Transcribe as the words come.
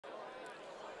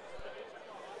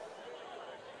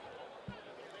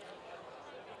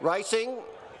Racing.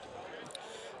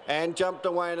 And jumped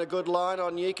away in a good line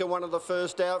on Yika, one of the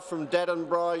first out from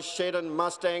Daddenbry's Shed, and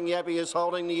Mustang Yabby is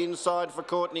holding the inside for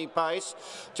Courtney Pace.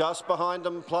 Just behind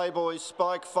them, Playboy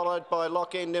Spike, followed by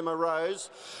Lock End Emma Rose.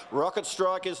 Rocket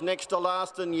Strike is next to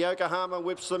last, and Yokohama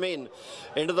whips them in.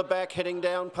 Into the back, heading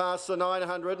down past the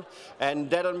 900,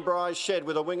 and Daddenbry's Shed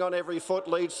with a wing on every foot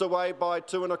leads the way by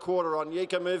 2 1/4 on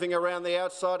Yika, moving around the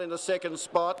outside in the second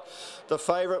spot. The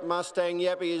favourite Mustang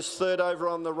Yabby is third over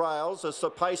on the rails as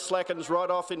the pace slackens right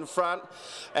off in front.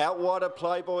 Out wide of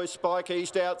Playboy Spike,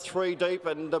 eased out 3 deep,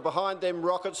 and behind them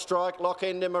Rocket Strike, Lock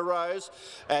End Emma Rose,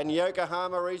 and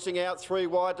Yokohama easing out 3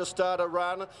 wide to start a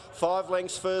run. 5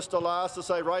 lengths first to last as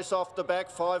they race off the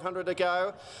back, 500 to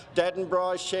go.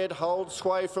 Daddenbry's Shed holds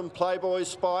sway from Playboy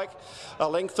Spike. A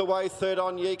length away, third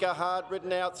on Yika, hard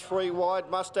ridden out 3 wide.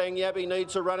 Mustang Yabby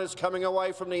needs a runners coming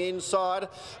away from the inside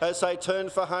as they turn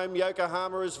for home.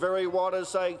 Yokohama is very wide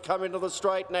as they come into the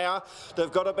straight now.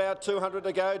 They've got about 200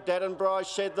 to go. Daddenbry's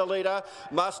Shed the leader.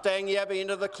 Mustang Yabby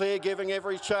into the clear, giving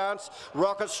every chance.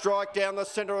 Rocket Strike down the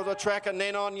centre of the track, and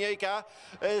then on Yika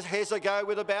has a go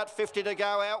with about 50 to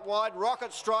go out wide.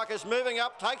 Rocket Strike is moving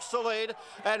up, takes the lead,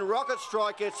 and Rocket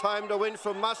Strike gets home to win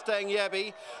from Mustang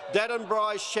Yabby.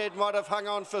 Daddenbry's Shed might have hung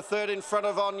on for third in front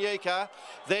of on Yika.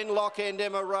 Then Lock End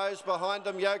Emma Rose, behind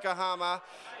them Yokohama,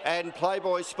 and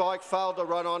Playboy Spike failed to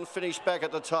run on, finished back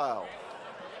at the tail.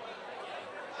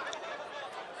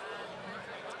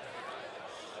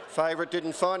 Favourite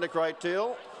didn't find a great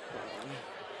deal.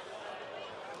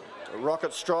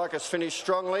 Rocket Strike has finished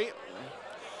strongly.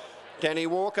 Dani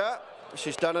Walker,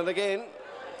 she's done it again.